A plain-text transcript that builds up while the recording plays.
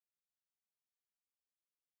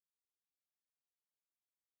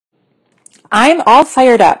I'm all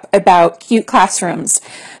fired up about cute classrooms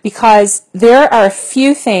because there are a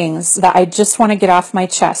few things that I just want to get off my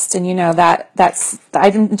chest. And you know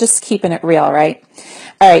I'm just keeping it real, right?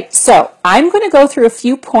 All right, so I'm going to go through a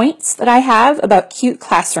few points that I have about cute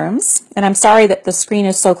classrooms. And I'm sorry that the screen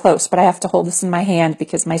is so close, but I have to hold this in my hand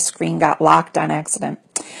because my screen got locked on accident.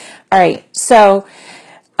 All right, so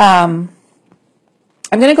I'm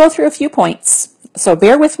going to go through a few points. So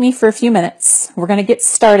bear with me for a few minutes. We're going to get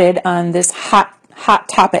started on this hot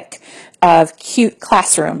topic of cute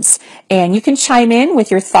classrooms. And you can chime in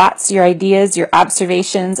with your thoughts, your ideas, your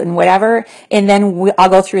observations, and whatever. And then I'll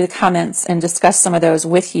go through the comments and discuss some of those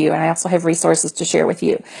with you. And I also have resources to share with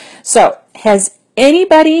you. So has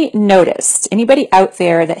anybody noticed, anybody out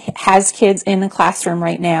there that has kids in the classroom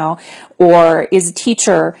right now or is a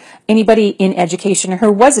teacher, anybody in education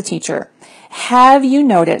who was a teacher, have you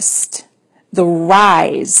noticed the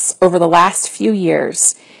rise over the last few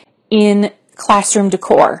years in classroom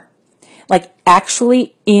decor? Like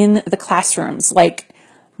actually in the classrooms, like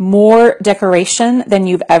more decoration than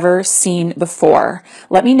you've ever seen before.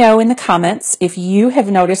 Let me know in the comments if you have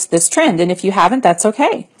noticed this trend, and if you haven't, that's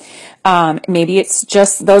okay. Maybe it's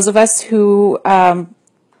just those of us who are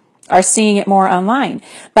seeing it more online.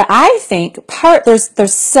 But I think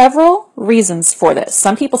there's several reasons for this.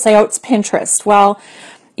 Some people say, oh, it's Pinterest. Well,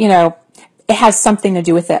 you know, it has something to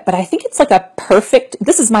do with it. But I think it's like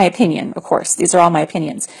this is my opinion, of course. These are all my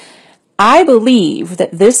opinions. I believe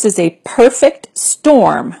that this is a perfect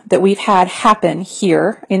storm that we've had happen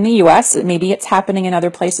here in the U.S. Maybe it's happening in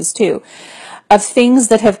other places too, of things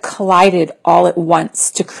that have collided all at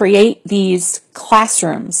once to create these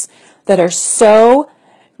classrooms that are so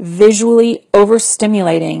visually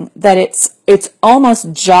overstimulating that it's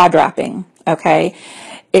almost jaw-dropping, okay?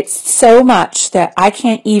 It's so much that I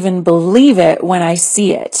can't even believe it when I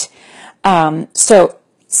see it. So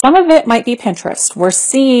some of it might be Pinterest.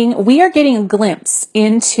 We are getting a glimpse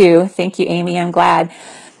into, thank you, Amy, I'm glad.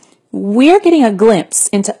 We're getting a glimpse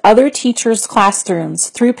into other teachers' classrooms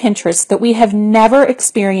through Pinterest that we have never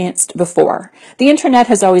experienced before. The internet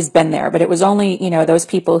has always been there, but it was only, those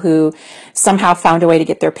people who somehow found a way to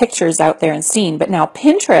get their pictures out there and seen. But now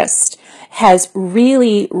Pinterest has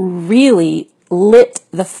really, really lit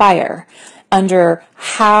the fire under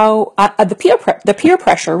how the peer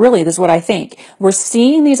pressure, really, is what I think. We're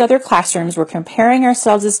seeing these other classrooms, we're comparing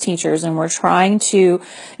ourselves as teachers, and we're trying to,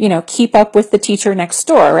 keep up with the teacher next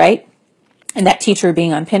door, right? And that teacher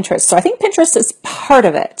being on Pinterest. So I think Pinterest is part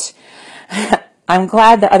of it. I'm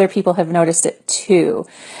glad that other people have noticed it too.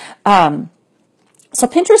 So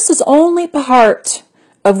Pinterest is only part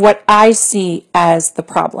of what I see as the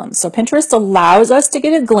problem. So Pinterest allows us to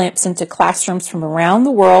get a glimpse into classrooms from around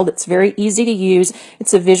the world. It's very easy to use.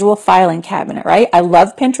 It's a visual filing cabinet, right? I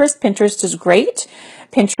love Pinterest. Pinterest is great.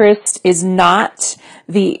 Pinterest is not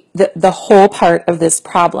the whole part of this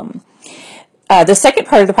problem. The second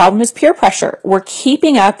part of the problem is peer pressure. We're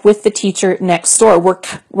keeping up with the teacher next door.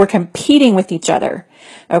 We're competing with each other.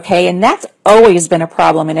 Okay, and that's always been a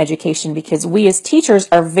problem in education because we as teachers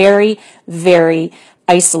are very, very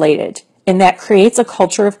isolated, and that creates a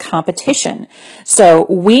culture of competition. So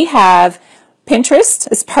we have Pinterest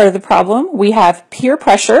as part of the problem. We have peer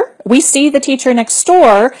pressure. We see the teacher next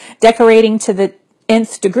door decorating to the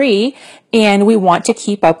nth degree, and we want to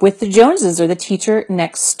keep up with the Joneses or the teacher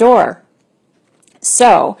next door.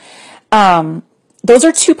 So those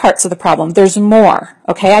are two parts of the problem. There's more,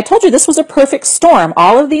 okay? I told you this was a perfect storm.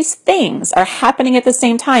 All of these things are happening at the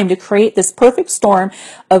same time to create this perfect storm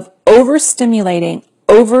of overstimulating,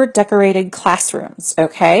 over-decorated classrooms,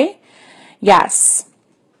 okay? Yes.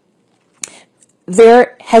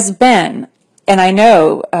 There has been, and I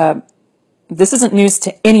know this isn't news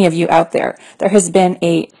to any of you out there, there has been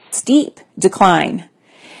a steep decline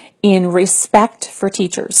in respect for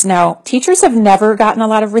teachers. Now, teachers have never gotten a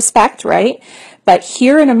lot of respect, right? But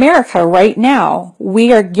here in America right now,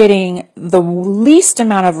 we are getting the least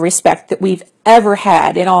amount of respect that we've ever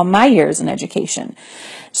had in all my years in education.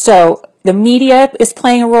 So the media is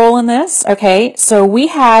playing a role in this, okay? So we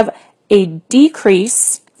have a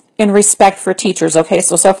decrease in respect for teachers, okay?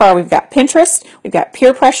 So far we've got Pinterest, we've got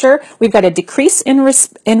peer pressure, we've got a decrease in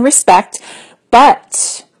respect,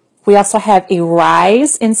 but we also have a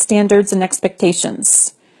rise in standards and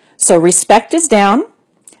expectations. So respect is down,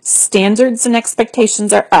 standards and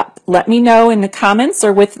expectations are up. Let me know in the comments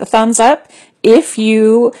or with the thumbs up if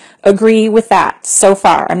you agree with that so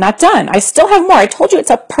far. I'm not done. I still have more. I told you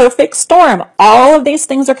it's a perfect storm. All of these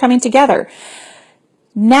things are coming together.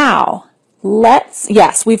 Now,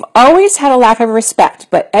 yes, we've always had a lack of respect,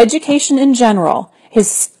 but education in general has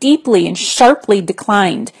steeply and sharply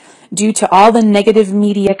declined due to all the negative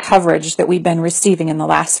media coverage that we've been receiving in the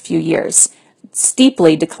last few years.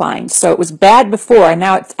 Steeply declined. So it was bad before, and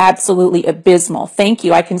now it's absolutely abysmal. Thank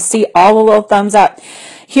you. I can see all the little thumbs up.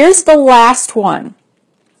 Here's the last one.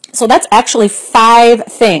 So that's actually 5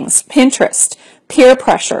 things. Pinterest, peer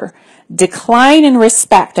pressure, decline in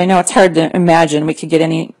respect. I know it's hard to imagine we could get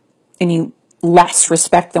any less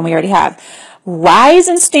respect than we already have. Rise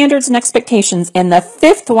in standards and expectations. And the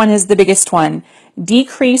 5th one is the biggest one,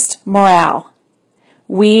 decreased morale.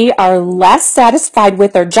 We are less satisfied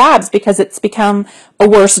with our jobs because it's become a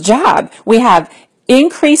worse job. We have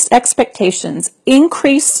increased expectations,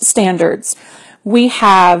 increased standards. We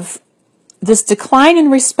have this decline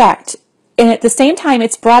in respect. And at the same time,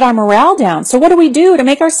 it's brought our morale down. So what do we do to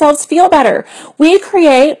make ourselves feel better? We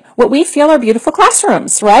create what we feel are beautiful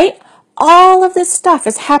classrooms, right? All of this stuff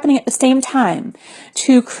is happening at the same time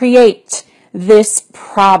to create this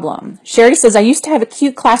problem. Sherry says, I used to have a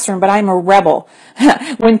cute classroom, but I'm a rebel.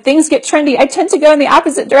 When things get trendy, I tend to go in the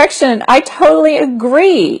opposite direction. I totally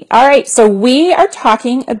agree. All right, so we are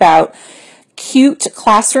talking about cute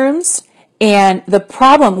classrooms and the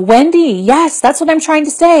problem. Wendy, yes, that's what I'm trying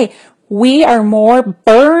to say. We are more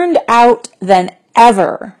burned out than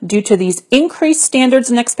ever due to these increased standards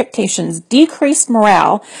and expectations, decreased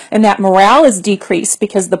morale, and that morale is decreased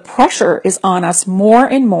because the pressure is on us more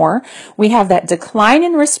and more. We have that decline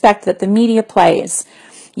in respect that the media plays.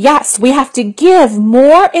 Yes, we have to give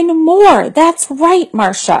more and more. That's right,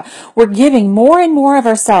 Marcia. We're giving more and more of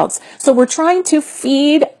ourselves. So we're trying to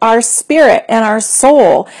feed our spirit and our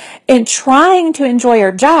soul and trying to enjoy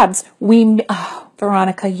our jobs.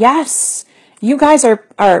 Veronica, yes. You guys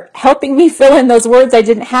are helping me fill in those words I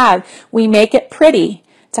didn't have. We make it pretty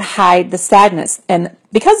to hide the sadness. And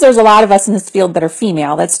because there's a lot of us in this field that are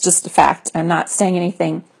female, that's just a fact. I'm not saying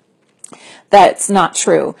anything that's not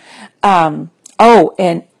true. And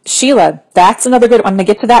Sheila, that's another good one. I'm going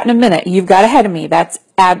to get to that in a minute. You've got ahead of me. That's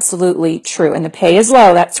absolutely true. And the pay is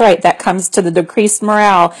low. That's right. That comes to the decreased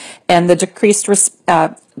morale and the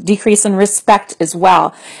decrease in respect as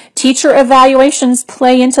well. Teacher evaluations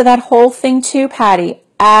play into that whole thing too, Patty.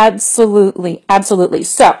 Absolutely. Absolutely.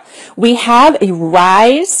 So we have a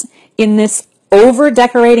rise in this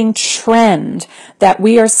over-decorating trend that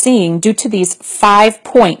we are seeing due to these 5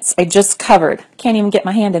 points I just covered. Can't even get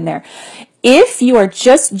my hand in there. If you are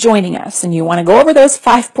just joining us and you want to go over those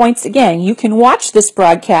 5 points again, you can watch this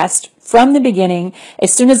broadcast from the beginning.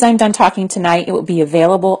 As soon as I'm done talking tonight, it will be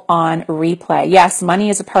available on replay. Yes, money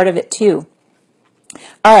is a part of it too.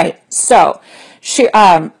 All right, so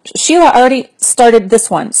Sheila already started this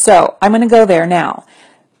one, so I'm going to go there now.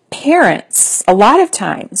 Parents, a lot of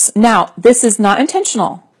times, now this is not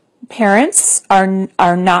intentional. Parents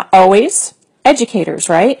are not always educators,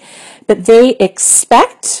 right? But they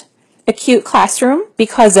expect a cute classroom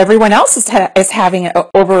because everyone else is having an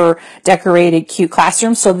over-decorated cute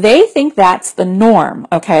classroom, so they think that's the norm,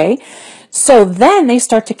 okay? So then they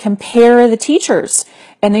start to compare the teachers,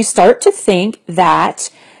 and they start to think that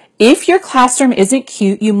if your classroom isn't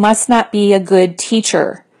cute, you must not be a good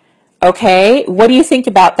teacher, okay? What do you think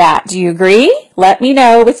about that? Do you agree? Let me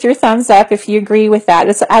know with your thumbs up if you agree with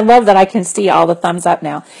that. I love that I can see all the thumbs up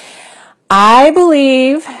now. I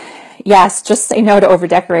believe... Yes, just say no to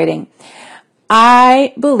over-decorating.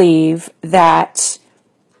 I believe that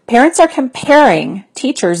parents are comparing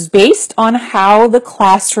teachers based on how the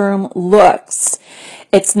classroom looks.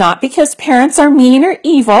 It's not because parents are mean or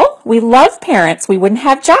evil. We love parents. We wouldn't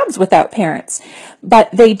have jobs without parents. But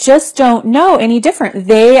they just don't know any different.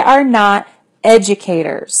 They are not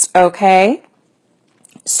educators, okay?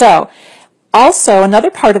 So, also,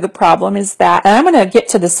 another part of the problem is that, and I'm going to get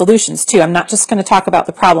to the solutions too. I'm not just going to talk about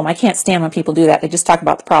the problem. I can't stand when people do that. They just talk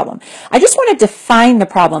about the problem. I just want to define the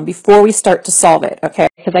problem before we start to solve it, okay?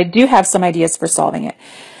 Because I do have some ideas for solving it.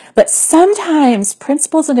 But sometimes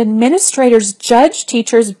principals and administrators judge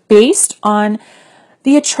teachers based on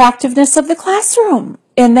the attractiveness of the classroom.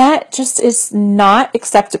 And that just is not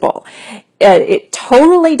acceptable. It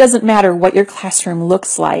totally doesn't matter what your classroom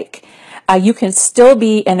looks like. You can still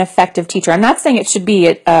be an effective teacher. I'm not saying it should be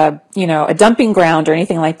a dumping ground or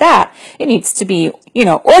anything like that. It needs to be,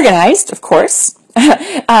 organized, of course.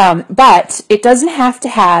 But it doesn't have to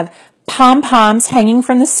have pom-poms hanging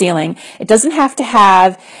from the ceiling. It doesn't have to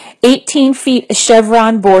have 18 feet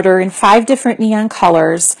chevron border in 5 different neon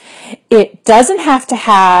colors. It doesn't have to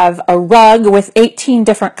have a rug with 18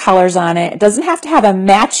 different colors on it. It doesn't have to have a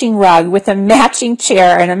matching rug with a matching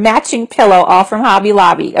chair and a matching pillow all from Hobby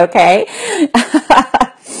Lobby, okay?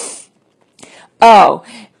 Oh,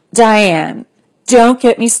 Diane, Don't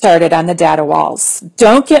get me started on the data walls.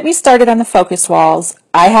 Don't get me started on the focus walls.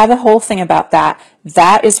 I have a whole thing about that.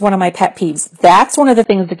 That is one of my pet peeves. That's one of the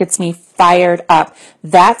things that gets me fired up.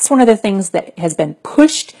 That's one of the things that has been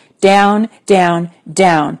pushed down, down,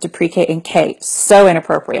 down to pre-K and K. So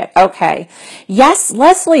inappropriate. Okay. Yes,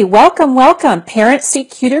 Leslie, welcome, welcome. Parents see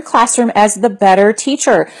cuter classroom as the better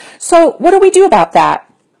teacher. So what do we do about that?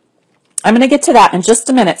 I'm going to get to that in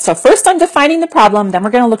just a minute. So first I'm defining the problem, then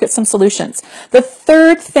we're going to look at some solutions. The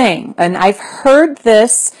third thing, and I've heard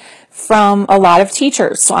this from a lot of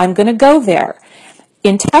teachers, so I'm going to go there.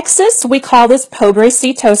 In Texas, we call this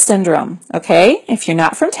pobrecito syndrome, okay? If you're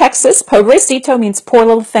not from Texas, pobrecito means poor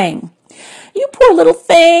little thing. You poor little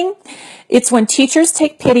thing. It's when teachers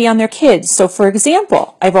take pity on their kids. So for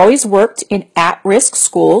example, I've always worked in at-risk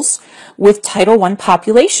schools with Title I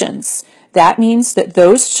populations. That means that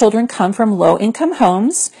those children come from low-income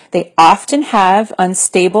homes. They often have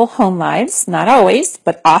unstable home lives, not always,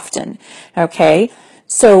 but often, okay?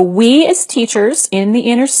 So we as teachers in the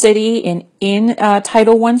inner city and in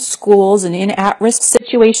Title I schools and in at-risk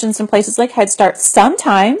situations in places like Head Start,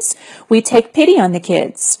 sometimes we take pity on the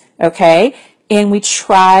kids, okay? And we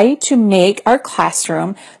try to make our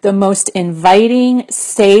classroom the most inviting,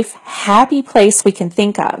 safe, happy place we can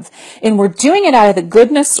think of. And we're doing it out of the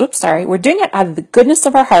goodness, we're doing it out of the goodness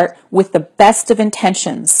of our heart with the best of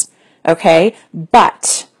intentions, okay?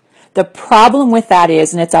 But the problem with that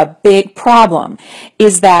is, and it's a big problem,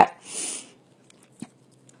 is that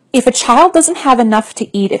if a child doesn't have enough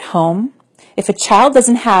to eat at home, if a child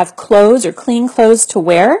doesn't have clothes or clean clothes to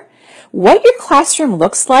wear, what your classroom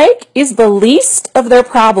looks like is the least of their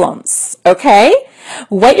problems, okay?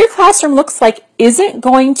 What your classroom looks like isn't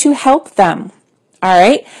going to help them, all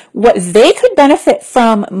right? What they could benefit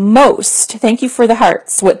from most, thank you for the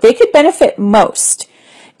hearts, what they could benefit most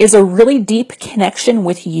is a really deep connection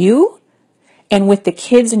with you and with the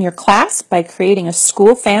kids in your class by creating a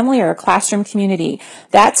school family or a classroom community.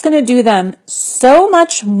 That's going to do them so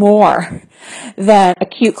much more than a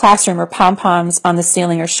cute classroom or pom-poms on the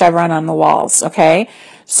ceiling or chevron on the walls, okay?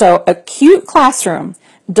 So a cute classroom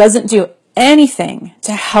doesn't do anything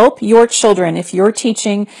to help your children if you're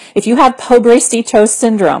teaching, if you have pobrecito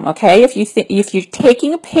syndrome, okay? If you're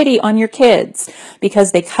taking a pity on your kids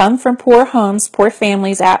because they come from poor homes, poor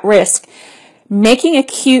families at risk, making a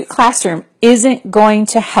cute classroom isn't going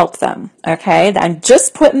to help them, okay? I'm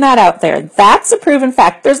just putting that out there. That's a proven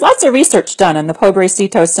fact. There's lots of research done on the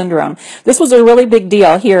pobrecito syndrome. This was a really big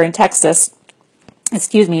deal here in Texas,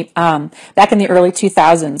 back in the early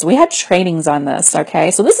 2000s. We had trainings on this,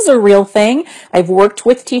 okay? So this is a real thing. I've worked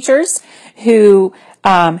with teachers who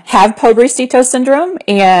have pobrecito syndrome,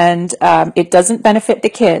 and it doesn't benefit the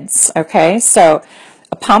kids, okay? So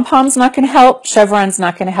a pom-pom's not going to help. Chevron's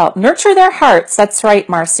not going to help. Nurture their hearts. That's right,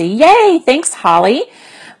 Marcy. Yay! Thanks, Holly.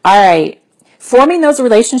 All right. Forming those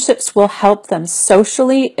relationships will help them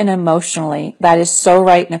socially and emotionally. That is so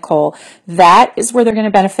right, Nicole. That is where they're going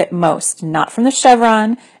to benefit most. Not from the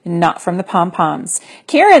chevron, not from the pom-poms.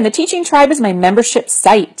 Karen, the Teaching Tribe is my membership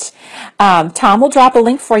site. Tom will drop a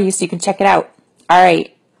link for you so you can check it out. All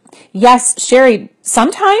right. Yes, Sherry,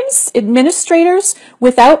 sometimes administrators,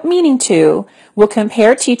 without meaning to, will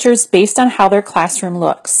compare teachers based on how their classroom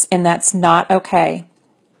looks, and that's not okay.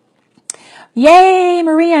 Yay,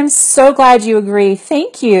 Marie, I'm so glad you agree.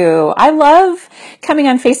 Thank you. I love coming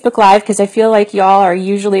on Facebook Live because I feel like y'all are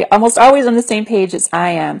usually almost always on the same page as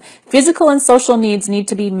I am. Physical and social needs need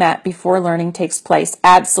to be met before learning takes place.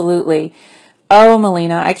 Absolutely. Oh,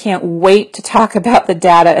 Melina, I can't wait to talk about the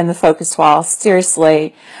data and the focus wall.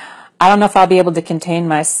 Seriously. I don't know if I'll be able to contain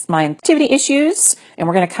my activity issues, and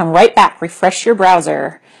we're going to come right back. Refresh your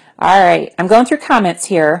browser. All right, I'm going through comments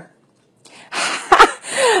here.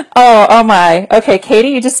 Oh my. Okay, Katie,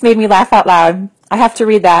 you just made me laugh out loud. I have to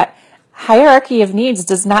read that. Hierarchy of needs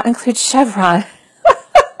does not include chevron.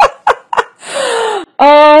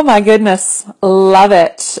 Oh my goodness. Love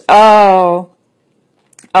it. Oh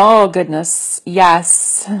goodness.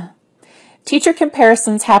 Yes. Teacher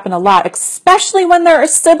comparisons happen a lot, especially when there are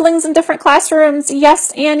siblings in different classrooms.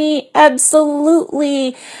 Yes, Annie,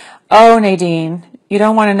 absolutely. Oh, Nadine, you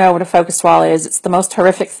don't want to know what a focus wall is. It's the most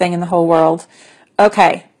horrific thing in the whole world.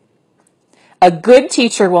 Okay. A good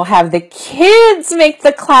teacher will have the kids make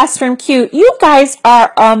the classroom cute. You guys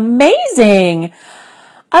are amazing.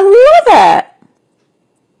 I love it.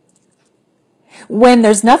 When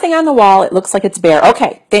there's nothing on the wall, it looks like it's bare.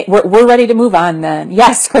 Okay, we're ready to move on then.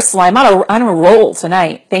 Yes, Crystal, I'm on a roll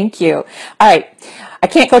tonight. Thank you. All right, I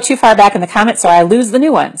can't go too far back in the comments, so I lose the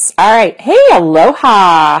new ones. All right, hey,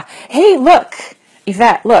 aloha. Hey, look,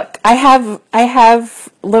 Yvette, look, I have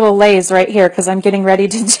little lays right here because I'm getting ready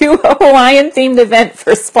to do a Hawaiian themed event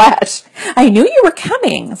for Splash. I knew you were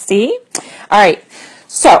coming, see? All right.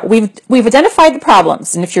 So we've identified the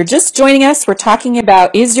problems, and if you're just joining us, we're talking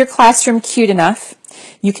about, is your classroom cute enough?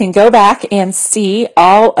 You can go back and see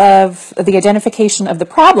all of the identification of the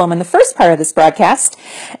problem in the first part of this broadcast.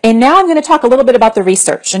 And now I'm going to talk a little bit about the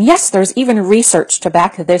research. And yes, there's even research to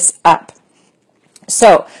back this up.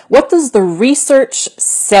 So what does the research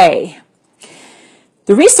say?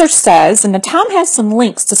 The research says, and Tom has some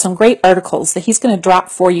links to some great articles that he's going to drop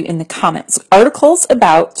for you in the comments, articles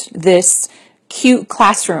about this cute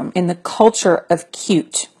classroom in the culture of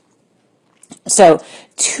cute. So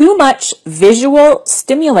too much visual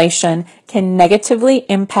stimulation can negatively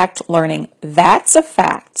impact learning. That's a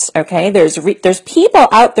fact, okay? There's people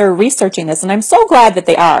out there researching this, and I'm so glad that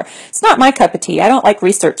they are. It's not my cup of tea. I don't like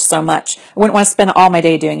research so much. I wouldn't want to spend all my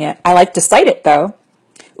day doing it. I like to cite it, though.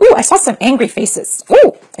 Ooh, I saw some angry faces.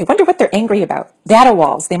 Ooh, I wonder what they're angry about. Data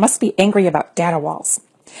walls. They must be angry about data walls.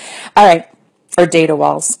 All right, or data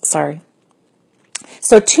walls, sorry.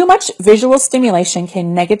 So too much visual stimulation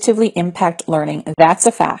can negatively impact learning. That's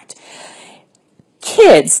a fact.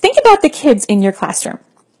 Kids, think about the kids in your classroom.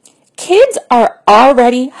 Kids are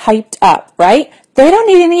already hyped up, right? They don't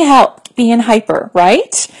need any help being hyper,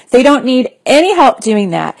 right? They don't need any help doing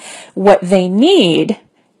that. What they need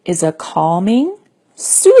is a calming,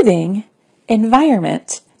 soothing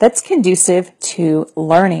environment that's conducive to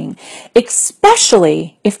learning,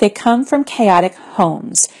 especially if they come from chaotic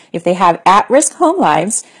homes. If they have at-risk home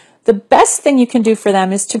lives, the best thing you can do for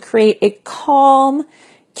them is to create a calm,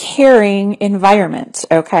 caring environment,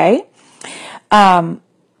 okay?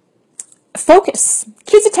 Focus.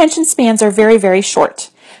 Kids' attention spans are very, very short.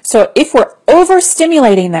 So if we're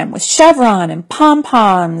overstimulating them with chevron and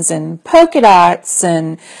pom-poms and polka dots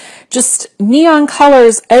and just neon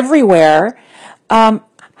colors everywhere,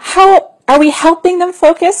 how are we helping them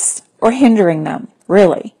focus or hindering them?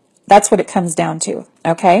 Really, that's what it comes down to,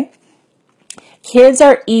 okay? Kids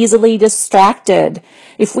are easily distracted.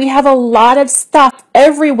 If we have a lot of stuff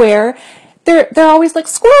everywhere, they're always like,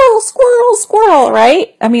 squirrel, squirrel, squirrel,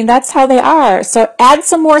 right? I mean, that's how they are. So add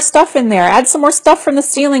some more stuff in there. Add some more stuff from the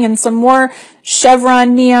ceiling and some more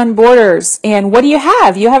chevron neon borders. And what do you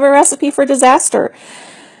have? You have a recipe for disaster.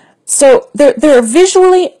 So they're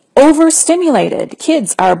visually overstimulated.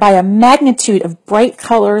 Kids are by a magnitude of bright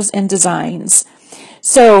colors and designs.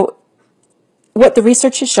 So what the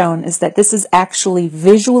research has shown is that this is actually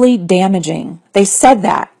visually damaging. They said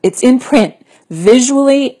that. It's in print.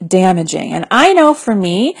 Visually damaging. And I know for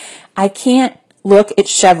me, I can't look at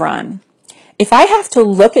chevron. If I have to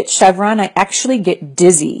look at chevron, I actually get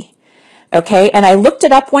dizzy. Okay, and I looked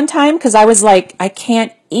it up one time because I was like, I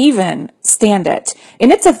can't even stand it.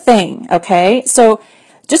 And it's a thing, okay? So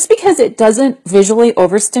just because it doesn't visually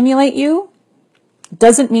overstimulate you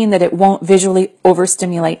doesn't mean that it won't visually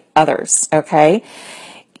overstimulate others, okay?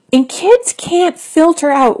 And kids can't filter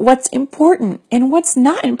out what's important and what's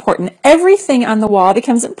not important. Everything on the wall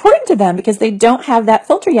becomes important to them because they don't have that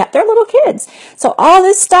filter yet. They're little kids. So all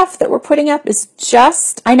this stuff that we're putting up is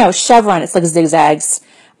just, I know, chevron, it's like zigzags.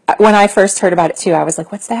 When I first heard about it too, I was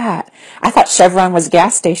like, what's that? I thought chevron was a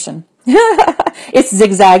gas station. It's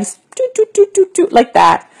zigzags, doot, doot, doot, doot, doot, like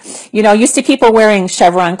that. You know, you see people wearing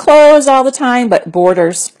chevron clothes all the time, but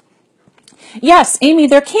borders. Yes, Amy,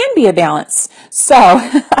 there can be a balance. So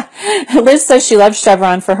Liz says she loves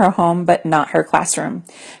chevron for her home, but not her classroom.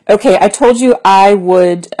 Okay, I told you I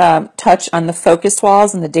would touch on the focus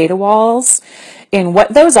walls and the data walls and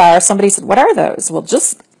what those are. Somebody said, what are those? Well,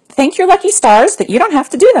 just thank your lucky stars that you don't have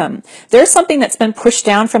to do them. There's something that's been pushed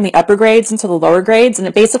down from the upper grades into the lower grades,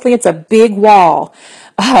 and it's a big wall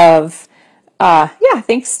of, yeah,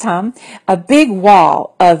 thanks, Tom, a big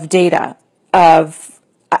wall of data of,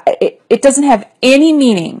 it doesn't have any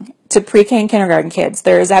meaning to pre-K and kindergarten kids.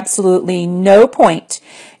 There is absolutely no point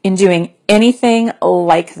in doing anything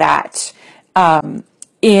like that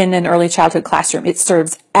in an early childhood classroom. It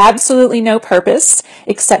serves absolutely no purpose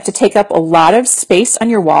except to take up a lot of space on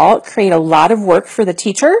your wall, create a lot of work for the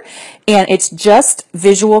teacher, and it's just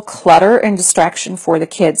visual clutter and distraction for the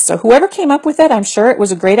kids. So whoever came up with it, I'm sure it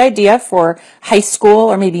was a great idea for high school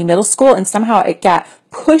or maybe middle school, and somehow it got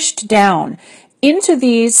pushed down into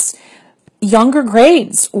these younger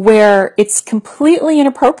grades where it's completely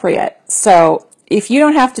inappropriate. So if you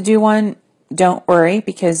don't have to do one, don't worry,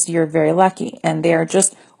 because you're very lucky, and they're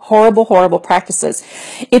just horrible, horrible practices.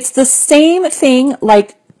 It's the same thing,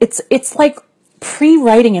 like it's like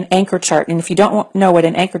pre-writing an anchor chart. And if you don't know what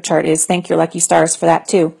an anchor chart is, thank your lucky stars for that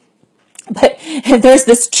too. But there's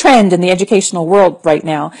this trend in the educational world right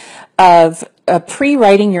now of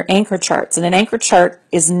pre-writing your anchor charts. And an anchor chart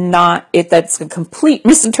is not it. That's a complete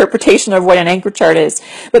misinterpretation of what an anchor chart is.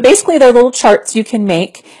 But basically, they're little charts you can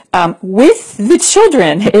make with the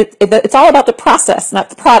children. It's all about the process, not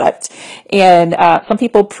the product. And some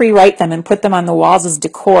people pre-write them and put them on the walls as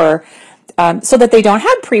decor, so that they don't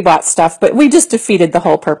have pre-bought stuff, but we just defeated the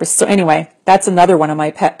whole purpose. So anyway, that's another one of my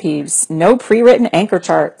pet peeves. No pre-written anchor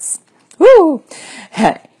charts. Woo!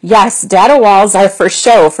 Yes, data walls are for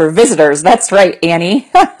show, for visitors. That's right, Annie.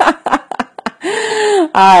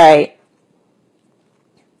 All right.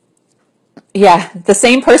 Yeah, the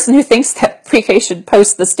same person who thinks that pre-K should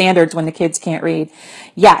post the standards when the kids can't read.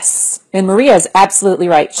 Yes, and Maria is absolutely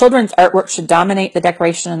right. Children's artwork should dominate the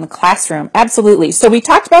decoration in the classroom. Absolutely. So we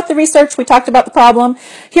talked about the research. We talked about the problem.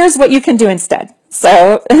 Here's what you can do instead.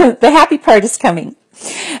 So the happy part is coming.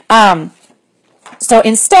 So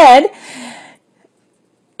instead,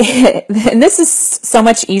 and this is so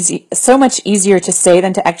much easier to say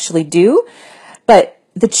than to actually do, but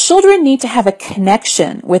the children need to have a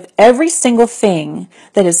connection with every single thing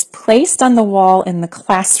that is placed on the wall in the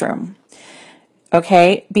classroom,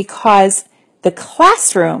 okay? Because the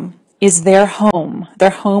classroom is their home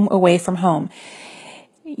away from home.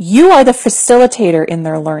 You are the facilitator in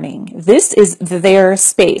their learning. This is their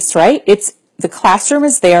space, right? The classroom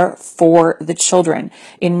is there for the children.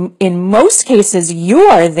 In most cases, you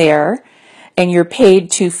are there and you're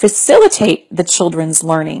paid to facilitate the children's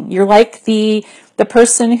learning. You're like the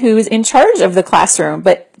person who's in charge of the classroom,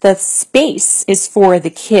 but the space is for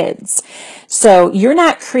the kids. So you're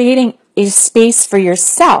not creating a space for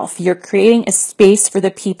yourself. You're creating a space for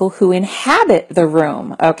the people who inhabit the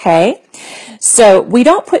room, okay? So we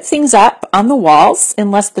don't put things up on the walls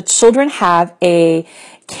unless the children have a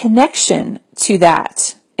connection to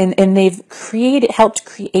that and they've helped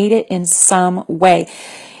create it in some way.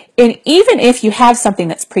 And even if you have something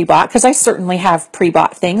that's pre-bought, because I certainly have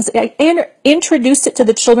pre-bought things, introduce it to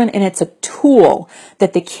the children, and it's a tool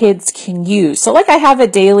that the kids can use. So like I have a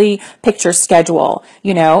daily picture schedule,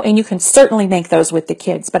 and you can certainly make those with the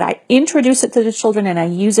kids, but I introduce it to the children and I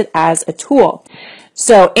use it as a tool.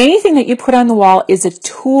 So anything that you put on the wall is a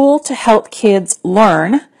tool to help kids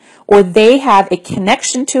learn, or they have a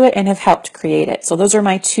connection to it and have helped create it. So those are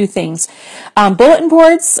my two things. Bulletin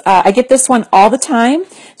boards, I get this one all the time.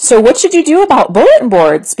 So what should you do about bulletin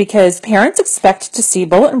boards? Because parents expect to see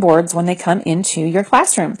bulletin boards when they come into your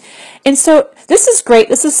classroom. And so this is great.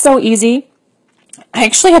 This is so easy. I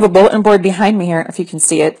actually have a bulletin board behind me here, if you can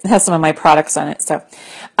see it. It has some of my products on it. So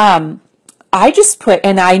I just put,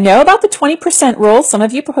 and I know about the 20% rule. Some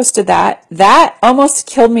of you posted that. That almost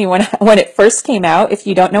killed me when it first came out. If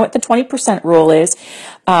you don't know what the 20% rule is,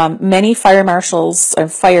 many fire marshals or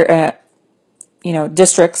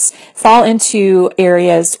districts fall into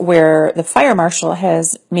areas where the fire marshal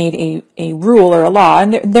has made a rule or a law,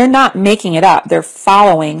 and they're not making it up. They're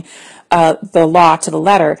following the law to the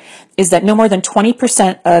letter, is that no more than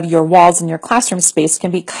 20% of your walls in your classroom space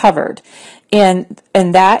can be covered. And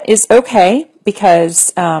that is okay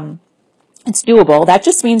because it's doable. That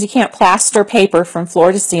just means you can't plaster paper from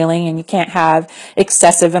floor to ceiling, and you can't have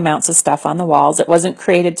excessive amounts of stuff on the walls. It wasn't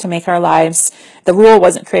created to make our lives, the rule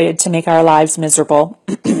wasn't created to make our lives miserable.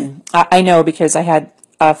 I know because I had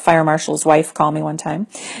a fire marshal's wife call me one time.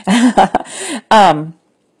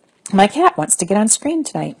 My cat wants to get on screen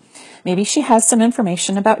tonight. Maybe she has some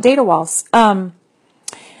information about data walls.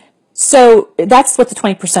 So that's what the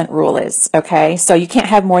 20% rule is, okay? So you can't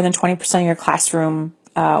have more than 20% of your classroom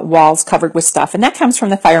walls covered with stuff, and that comes from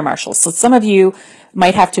the fire marshal. So some of you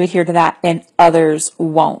might have to adhere to that, and others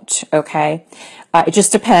won't, okay? It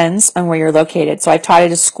just depends on where you're located. So I taught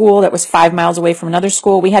at a school that was 5 miles away from another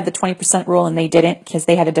school. We had the 20% rule, and they didn't because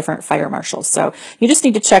they had a different fire marshal. So you just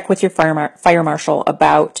need to check with your fire marshal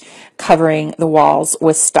about covering the walls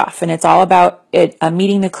with stuff. And it's all about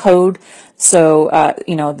meeting the code, so,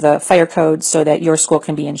 the fire code, so that your school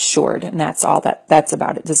can be insured. And that's all that's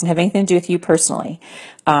about. It doesn't have anything to do with you personally.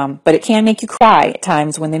 But it can make you cry at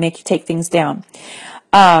times when they make you take things down.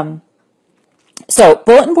 So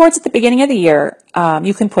bulletin boards at the beginning of the year,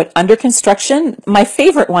 you can put under construction. My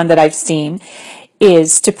favorite one that I've seen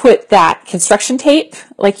is to put that construction tape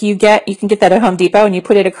like you can get that at Home Depot, and you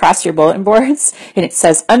put it across your bulletin boards and it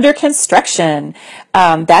says under construction.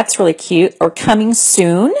 That's really cute. Or coming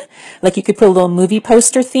soon, like you could put a little movie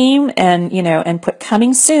poster theme and put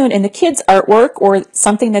coming soon, and the kids' artwork or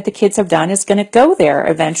something that the kids have done is going to go there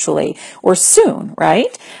eventually or soon,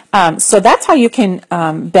 right? So that's how you can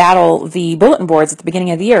battle the bulletin boards at the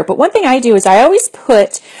beginning of the year. But one thing I do is I always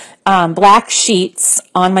put black sheets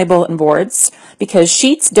on my bulletin boards, because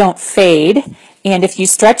sheets don't fade, and if you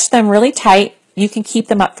stretch them really tight, You can keep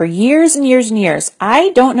them up for years and years and years.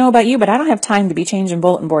 I don't know about you, but I don't have time to be changing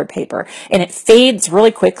bulletin board paper. And it fades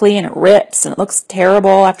really quickly and it rips and it looks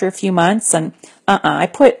terrible after a few months. And I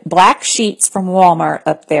put black sheets from Walmart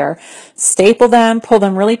up there, staple them, pull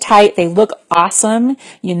them really tight. They look awesome.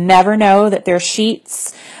 You never know that they're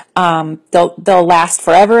sheets. They'll last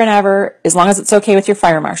forever and ever as long as it's okay with your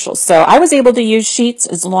fire marshals. So I was able to use sheets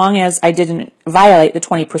as long as I didn't violate the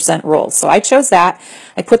 20% rule. So I chose that.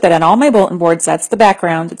 I put that on all my bulletin boards. That's the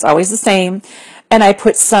background. It's always the same. And I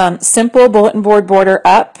put some simple bulletin board border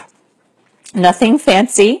up, nothing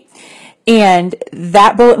fancy. And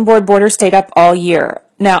that bulletin board border stayed up all year.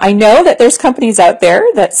 Now, I know that there's companies out there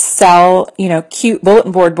that sell, cute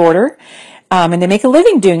bulletin board border, and they make a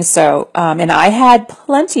living doing so. And I had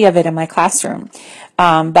plenty of it in my classroom.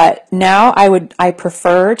 But now I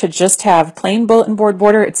prefer to just have plain bulletin board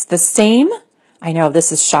border. It's the same. I know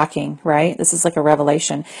this is shocking, right? This is like a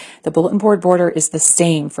revelation. The bulletin board border is the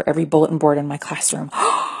same for every bulletin board in my classroom.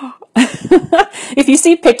 If you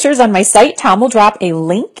see pictures on my site, Tom will drop a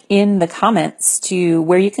link in the comments to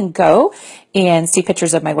where you can go and see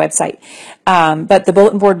pictures of my website. But the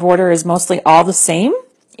bulletin board border is mostly all the same,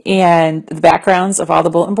 and the backgrounds of all the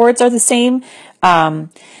bulletin boards are the same.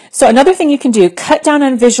 So another thing you can do, cut down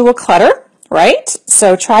on visual clutter, right?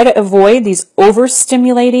 So try to avoid these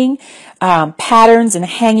overstimulating patterns and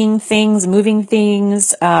hanging things, moving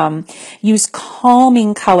things. Use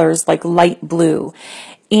calming colors like light blue.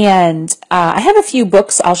 And I have a few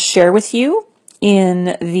books I'll share with you in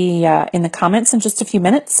the comments in just a few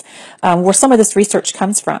minutes, where some of this research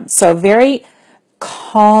comes from. So very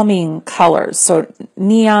calming colors. So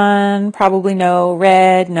neon, probably no.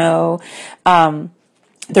 Red, no.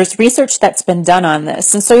 There's research that's been done on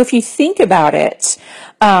this. And so if you think about it,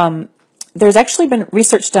 there's actually been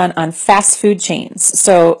research done on fast food chains.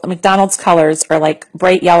 So McDonald's colors are like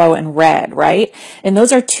bright yellow and red, right? And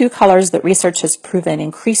those are two colors that research has proven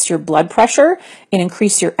increase your blood pressure and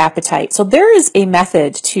increase your appetite. So there is a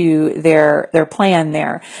method to their plan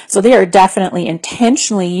there. So they are definitely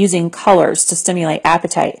intentionally using colors to stimulate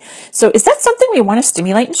appetite. So is that something we want to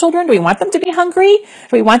stimulate in children? Do we want them to be hungry?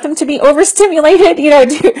 Do we want them to be overstimulated?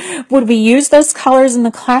 Would we use those colors in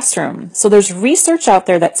the classroom? So there's research out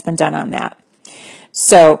there that's been done on that.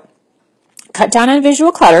 So cut down on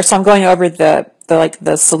visual clutter. So I'm going over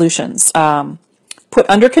the solutions. Put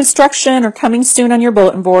under construction or coming soon on your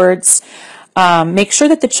bulletin boards. Make sure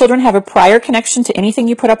that the children have a prior connection to anything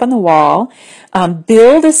you put up on the wall.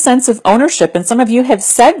 Build a sense of ownership. And some of you have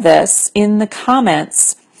said this in the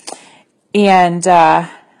comments. And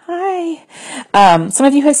hi. Some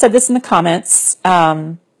of you have said this in the comments.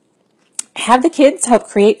 Have the kids help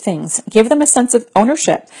create things. Give them a sense of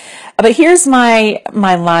ownership. But here's my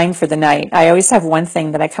line for the night. I always have one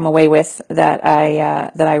thing that I come away with that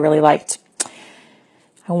I really liked.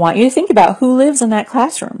 I want you to think about who lives in that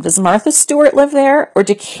classroom. Does Martha Stewart live there, or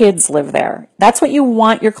do kids live there? That's what you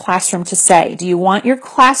want your classroom to say. Do you want your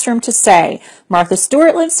classroom to say, Martha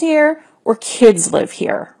Stewart lives here, or kids live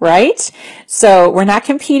here, right? So we're not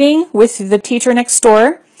competing with the teacher next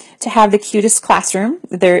door to have the cutest classroom.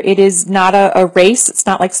 It is not a race. It's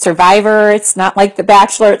not like Survivor. It's not like The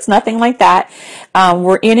Bachelor. It's nothing like that.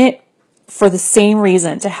 We're in it for the same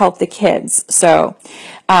reason, to help the kids. So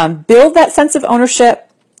build that sense of ownership.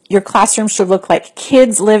 Your classroom should look like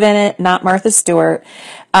kids live in it, not Martha Stewart.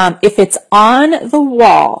 If it's on the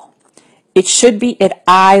wall, it should be at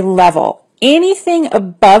eye level. Anything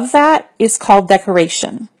above that is called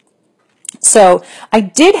decoration. So I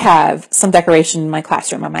did have some decoration in my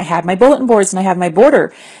classroom. I had my bulletin boards and I had my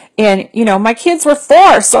border. And, my kids were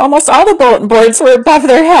 4, so almost all the bulletin boards were above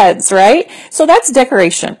their heads, right? So that's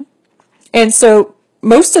decoration. And so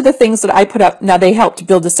most of the things that I put up, now they helped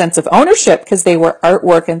build a sense of ownership because they were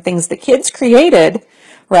artwork and things the kids created,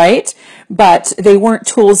 right? But they weren't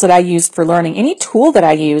tools that I used for learning. Any tool that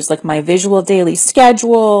I used, like my visual daily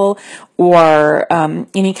schedule or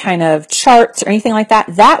any kind of charts or anything like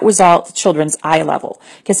that, that was all at the children's eye level.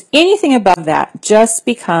 Because anything above that just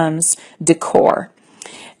becomes decor.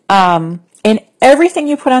 And everything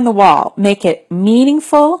you put on the wall, make it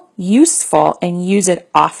meaningful, useful, and use it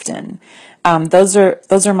often. Those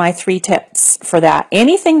are my 3 tips for that.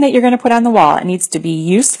 Anything that you're going to put on the wall, it needs to be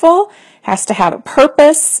useful, has to have a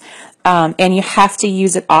purpose, and you have to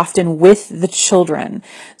use it often with the children.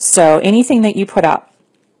 So anything that you put up.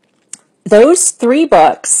 Those 3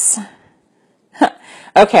 books.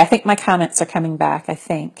 Okay, I think my comments are coming back, I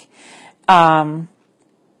think.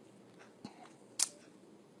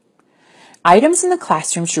 Items in the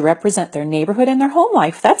classroom should represent their neighborhood and their home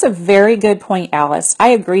life. That's a very good point, Alice. I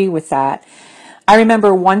agree with that. I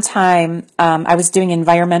remember one time I was doing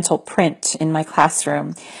environmental print in my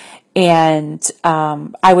classroom, and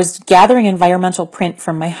I was gathering environmental print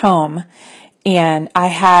from my home, and I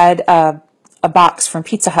had a box from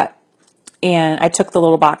Pizza Hut. And I took the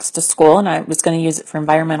little box to school, and I was going to use it for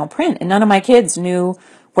environmental print. And none of my kids knew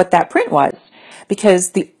what that print was, because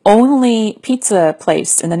the only pizza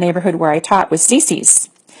place in the neighborhood where I taught was Cece's.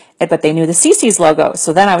 But they knew the Cece's logo.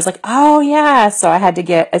 So then I was like, oh yeah. So I had to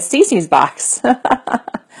get a Cece's box.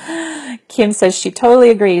 Kim says she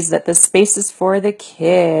totally agrees that the space is for the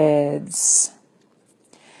kids.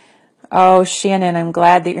 Oh, Shannon, I'm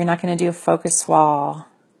glad that you're not going to do a focus wall.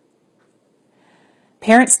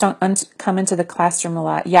 Parents don't come into the classroom a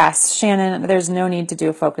lot. Yes, Shannon, there's no need to do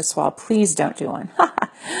a focus wall. Please don't do one.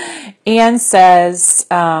 Anne says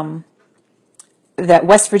that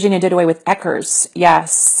West Virginia did away with Eckers.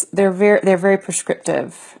 Yes, they're very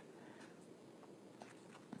prescriptive.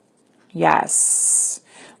 Yes.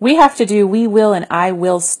 We have to do we will and I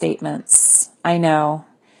will statements. I know.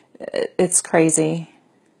 It's crazy.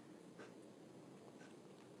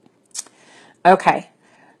 Okay.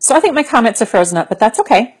 So I think my comments are frozen up, but that's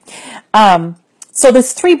okay. So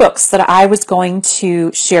there's 3 books that I was going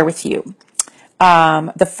to share with you.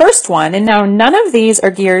 The first one, and now none of these are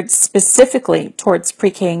geared specifically towards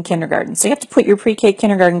pre-K and kindergarten, so you have to put your pre-K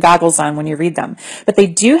kindergarten goggles on when you read them, but they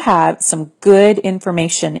do have some good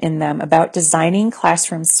information in them about designing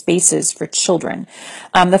classroom spaces for children.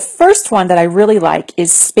 The first one that I really like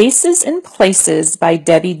is Spaces and Places by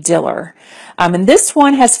Debbie Diller. And this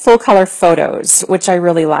one has full color photos, which I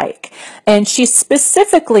really like. And she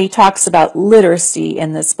specifically talks about literacy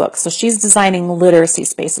in this book. So she's designing literacy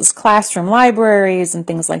spaces, classroom libraries, and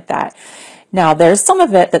things like that. Now, there's some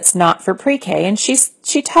of it that's not for pre-K, and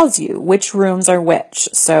she tells you which rooms are which.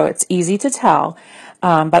 So it's easy to tell.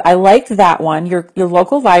 But I like that one. Your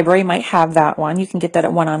local library might have that one. You can get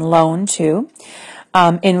that one on loan too.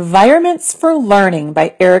 Environments for Learning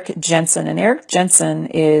by Eric Jensen. And Eric Jensen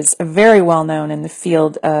is very well known in the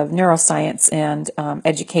field of neuroscience and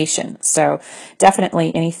education. So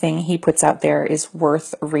definitely anything he puts out there is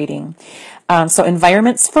worth reading. So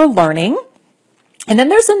Environments for Learning. And then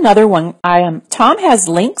there's another one. Tom has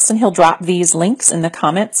links, and he'll drop these links in the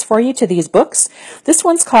comments for you to these books. This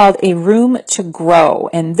one's called A Room to Grow,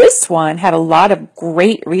 and this one had a lot of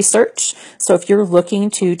great research. So if you're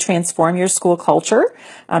looking to transform your school culture,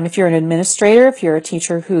 if you're an administrator, if you're a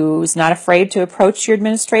teacher who's not afraid to approach your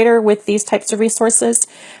administrator with these types of resources,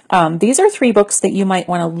 these are 3 books that you might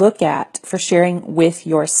want to look at for sharing with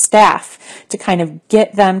your staff to kind of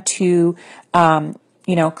get them to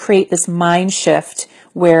create this mind shift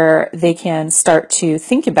where they can start to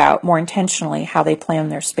think about more intentionally how they plan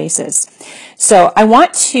their spaces. So I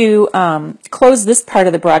want to close this part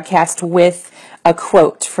of the broadcast with a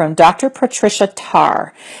quote from Dr. Patricia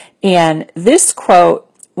Tarr. And this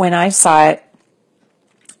quote, when I saw it,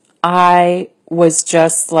 I was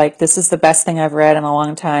just like, this is the best thing I've read in a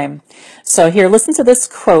long time. So here, listen to this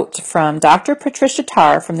quote from Dr. Patricia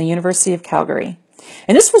Tarr from the University of Calgary.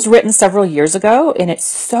 And this was written several years ago, and it's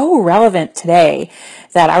so relevant today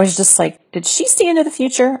that I was just like, did she see into the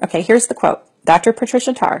future? Okay, here's the quote. Dr.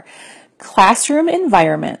 Patricia Tarr: classroom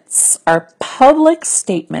environments are public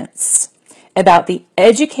statements about the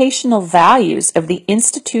educational values of the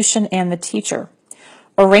institution and the teacher.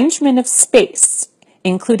 Arrangement of space,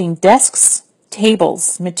 including desks,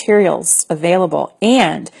 tables, materials available,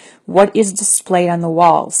 and what is displayed on the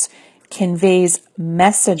walls, conveys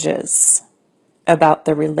messages about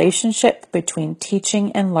the relationship between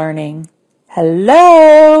teaching and learning.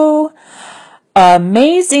 Hello!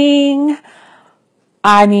 Amazing!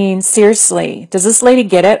 I mean, seriously, does this lady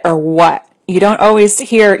get it or what? You don't always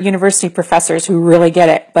hear university professors who really get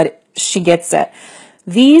it, but she gets it.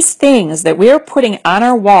 These things that we are putting on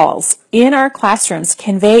our walls in our classrooms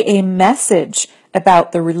convey a message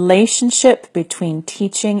about the relationship between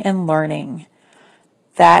teaching and learning.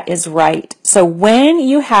 That is right. So when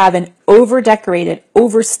you have an over-decorated,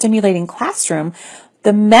 over-stimulating classroom,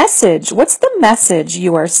 the message, what's the message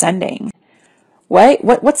you are sending?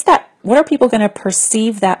 What's that? What are people going to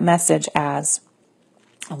perceive that message as?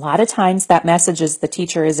 A lot of times that message is the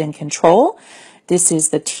teacher is in control. This is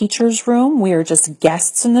the teacher's room. We are just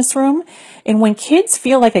guests in this room. And when kids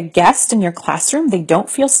feel like a guest in your classroom, they don't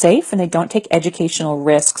feel safe and they don't take educational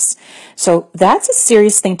risks. So that's a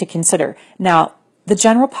serious thing to consider. Now, the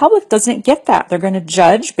general public doesn't get that. They're going to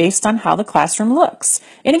judge based on how the classroom looks.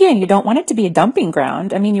 And again, you don't want it to be a dumping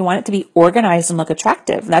ground. I mean, you want it to be organized and look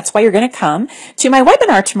attractive. That's why you're going to come to my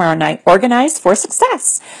webinar tomorrow night, Organized for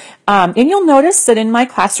Success. And you'll notice that in my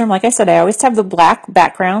classroom, like I said, I always have the black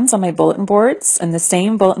backgrounds on my bulletin boards and the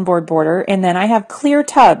same bulletin board border, and then I have clear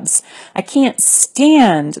tubs. I can't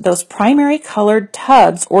stand those primary colored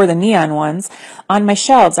tubs or the neon ones on my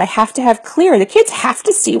shelves. I have to have clear. The kids have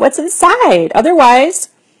to see what's inside. Otherwise,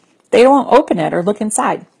 they won't open it or look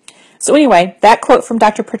inside. So anyway, that quote from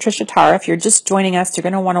Dr. Patricia Tarr, if you're just joining us, you're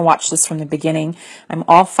going to want to watch this from the beginning. I'm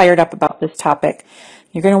all fired up about this topic.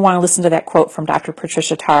 You're going to want to listen to that quote from Dr.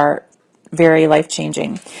 Patricia Tarr, very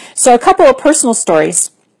life-changing. So a couple of personal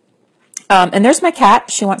stories. And there's my cat.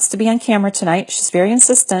 She wants to be on camera tonight. She's very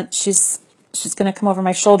insistent. She's going to come over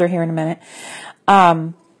my shoulder here in a minute.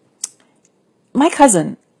 My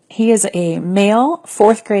cousin, he is a male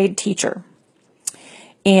 4th grade teacher.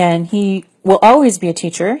 And he will always be a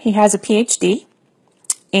teacher. He has a PhD,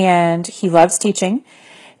 and he loves teaching.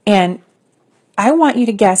 And I want you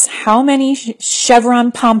to guess how many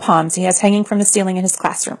chevron pom-poms he has hanging from the ceiling in his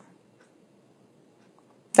classroom.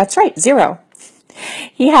 That's right, 0.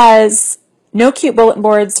 He has no cute bulletin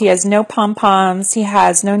boards. He has no pom-poms. He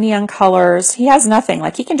has no neon colors. He has nothing.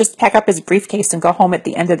 Like, he can just pack up his briefcase and go home at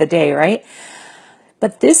the end of the day, right?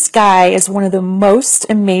 But this guy is one of the most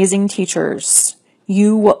amazing teachers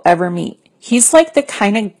you will ever meet. He's like the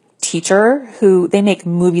kind of teacher who they make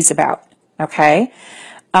movies about, okay?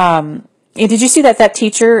 And did you see that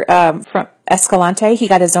teacher from Escalante, he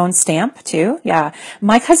got his own stamp too? Yeah.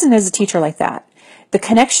 My cousin is a teacher like that. The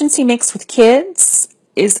connections he makes with kids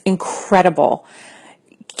is incredible.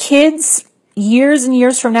 Kids, years and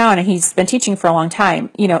years from now, and he's been teaching for a long time,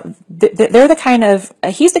 you know, they're the kind of,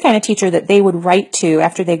 he's the kind of teacher that they would write to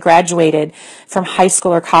after they graduated from high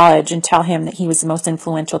school or college and tell him that he was the most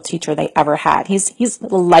influential teacher they ever had. He's a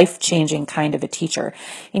life-changing kind of a teacher.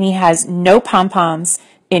 And he has no pom-poms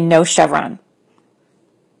and no chevron.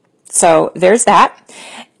 So there's that.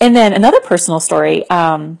 And then another personal story.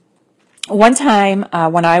 One time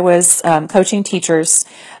when I was coaching teachers,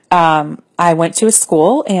 I went to a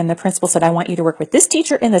school and the principal said, I want you to work with this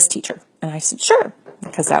teacher and this teacher. And I said, sure,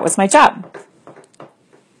 because that was my job.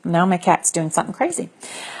 Now my cat's doing something crazy.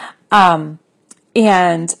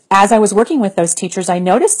 And as I was working with those teachers, I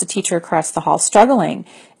noticed a teacher across the hall struggling.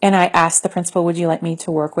 And I asked the principal, would you like me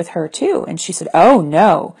to work with her too? And she said, oh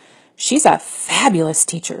no, she's a fabulous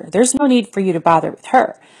teacher. There's no need for you to bother with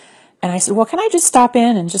her. And I said, well, can I just stop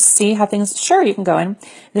in and just see how things, sure, you can go in.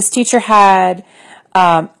 This teacher had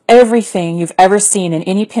everything you've ever seen in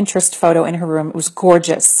any Pinterest photo in her room. It was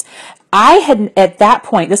gorgeous. I had, at that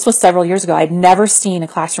point, this was several years ago, I'd never seen a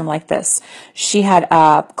classroom like this. She had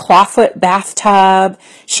a clawfoot bathtub.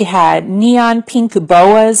 She had neon pink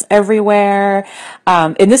boas everywhere.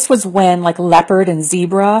 And this was when like leopard and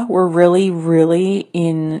zebra were really, really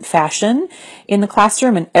in fashion in the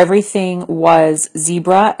classroom, and everything was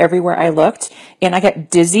zebra everywhere I looked. And I got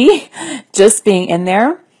dizzy just being in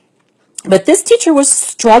there. But this teacher was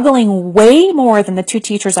struggling way more than the 2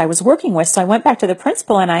 teachers I was working with. So I went back to the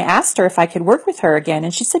principal and I asked her if I could work with her again.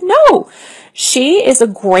 And she said, no, she is a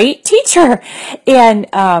great teacher. And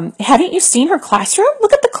haven't you seen her classroom?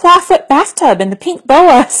 Look at the clawfoot bathtub and the pink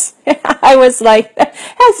boas. I was like, that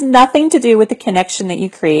has nothing to do with the connection that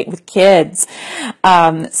you create with kids.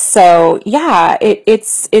 So yeah,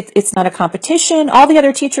 it's not a competition. All the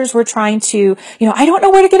other teachers were trying to, you know, I don't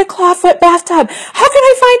know where to get a clawfoot bathtub. How can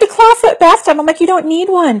I find a clawfoot bathtub? I'm like, you don't need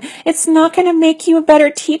one. It's not going to make you a better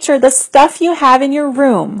teacher. The stuff you have in your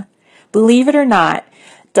room, believe it or not,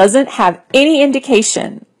 doesn't have any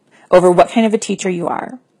indication over what kind of a teacher you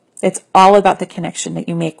are. It's all about the connection that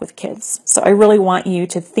you make with kids. So I really want you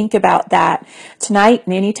to think about that tonight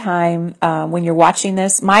and anytime when you're watching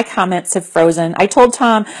this. My comments have frozen. I told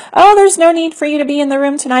Tom, oh, there's no need for you to be in the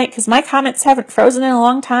room tonight because my comments haven't frozen in a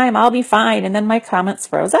long time. I'll be fine. And then my comments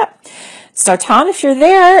froze up. So Tom, if you're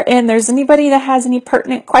there and there's anybody that has any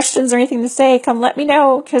pertinent questions or anything to say, come let me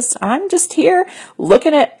know, because I'm just here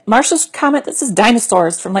looking at Marsha's comment that says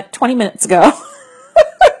dinosaurs from like 20 minutes ago.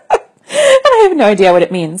 I have no idea what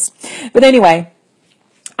it means. But anyway,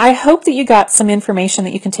 I hope that you got some information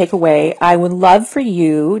that you can take away. I would love for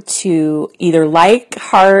you to either like,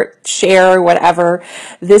 heart, share, whatever,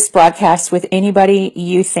 this broadcast with anybody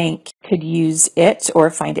you think could use it or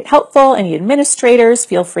find it helpful. Any administrators,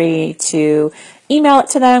 feel free to email it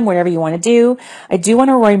to them, whatever you want to do. I do want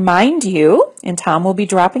to remind you, and Tom will be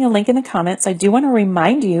dropping a link in the comments, I do want to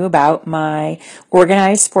remind you about my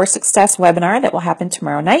Organize for Success webinar that will happen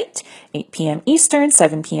tomorrow night, 8 p.m. Eastern,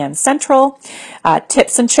 7 p.m. Central.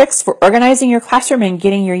 Tips and tricks for organizing your classroom and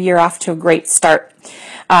getting your year off to a great start.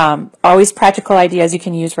 Always practical ideas you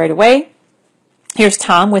can use right away. Here's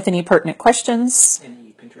Tom with any pertinent questions.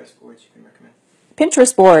 Any Pinterest boards you can recommend?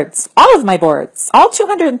 Pinterest boards, all of my boards, all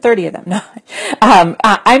 230 of them. No.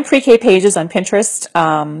 I'm pre-K pages on Pinterest,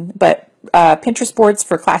 but Pinterest boards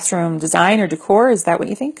for classroom design or decor, is that what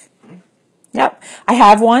you think? Yep. I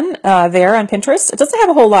have one there on Pinterest. It doesn't have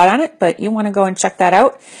a whole lot on it, but you want to go and check that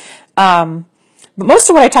out. But most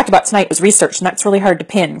of what I talked about tonight was research, and that's really hard to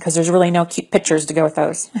pin because there's really no cute pictures to go with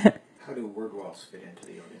those. How do word walls fit into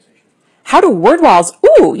the organization? How do word walls?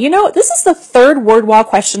 Ooh, this is the third word wall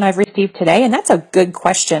question I've received today, and that's a good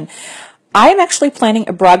question. I am actually planning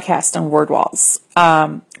a broadcast on word walls.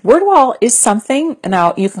 Word wall is something,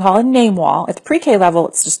 now you can call it a name wall. At the pre-K level,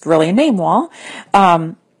 it's just really a name wall.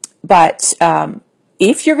 But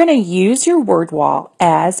if you're going to use your word wall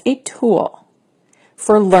as a tool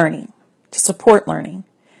for learning, to support learning,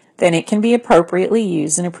 then it can be appropriately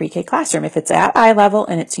used in a pre-K classroom. If it's at eye level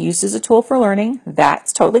and it's used as a tool for learning,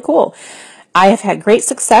 that's totally cool. I have had great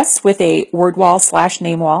success with a word wall /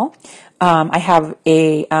 name wall. I have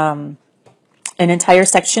an entire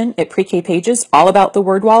section at pre-K pages all about the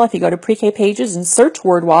word wall. If you go to pre-K pages and search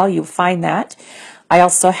word wall, you'll find that. I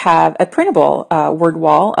also have a printable word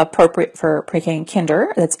wall appropriate for pre-K and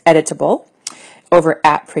kinder that's editable over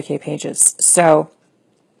at pre-K pages. So,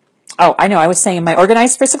 oh, I know, I was saying my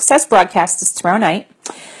Organized for Success broadcast is tomorrow night.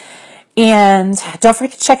 And don't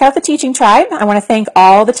forget to check out the Teaching Tribe. I want to thank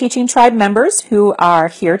all the Teaching Tribe members who are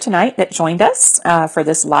here tonight that joined us for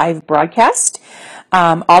this live broadcast.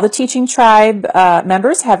 All the Teaching Tribe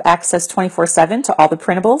members have access 24/7 to all the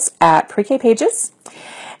printables at pre-K pages,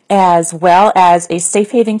 as well as a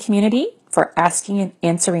safe haven community for asking and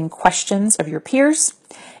answering questions of your peers,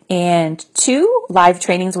 and 2 live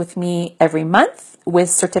trainings with me every month with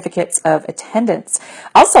certificates of attendance.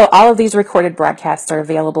 Also, all of these recorded broadcasts are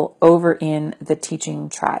available over in the Teaching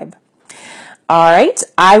Tribe. All right,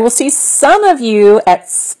 I will see some of you at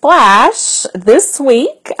Splash this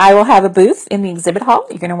week. I will have a booth in the exhibit hall.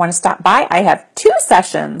 You're going to want to stop by. I have 2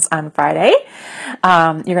 sessions on Friday.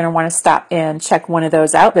 You're going to want to stop and check one of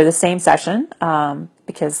those out. They're the same session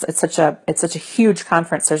because it's such a huge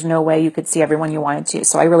conference. There's no way you could see everyone you wanted to.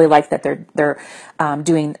 So I really like that they're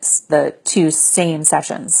doing the 2 same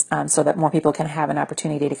sessions so that more people can have an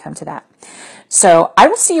opportunity to come to that. So I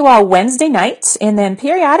will see you all Wednesday night, and then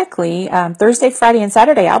periodically Thursday, Friday, and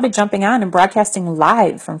Saturday I'll be jumping on and broadcasting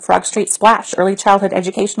live from Frog Street Splash Early Childhood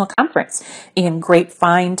Educational Conference in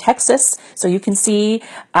Grapevine, Texas. So you can see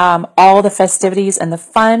all the festivities and the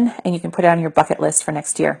fun, and you can put it on your bucket list for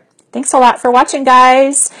next year. Thanks a lot for watching,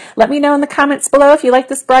 guys. Let me know in the comments below if you like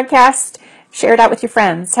this broadcast. Share it out with your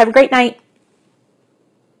friends. Have a great night.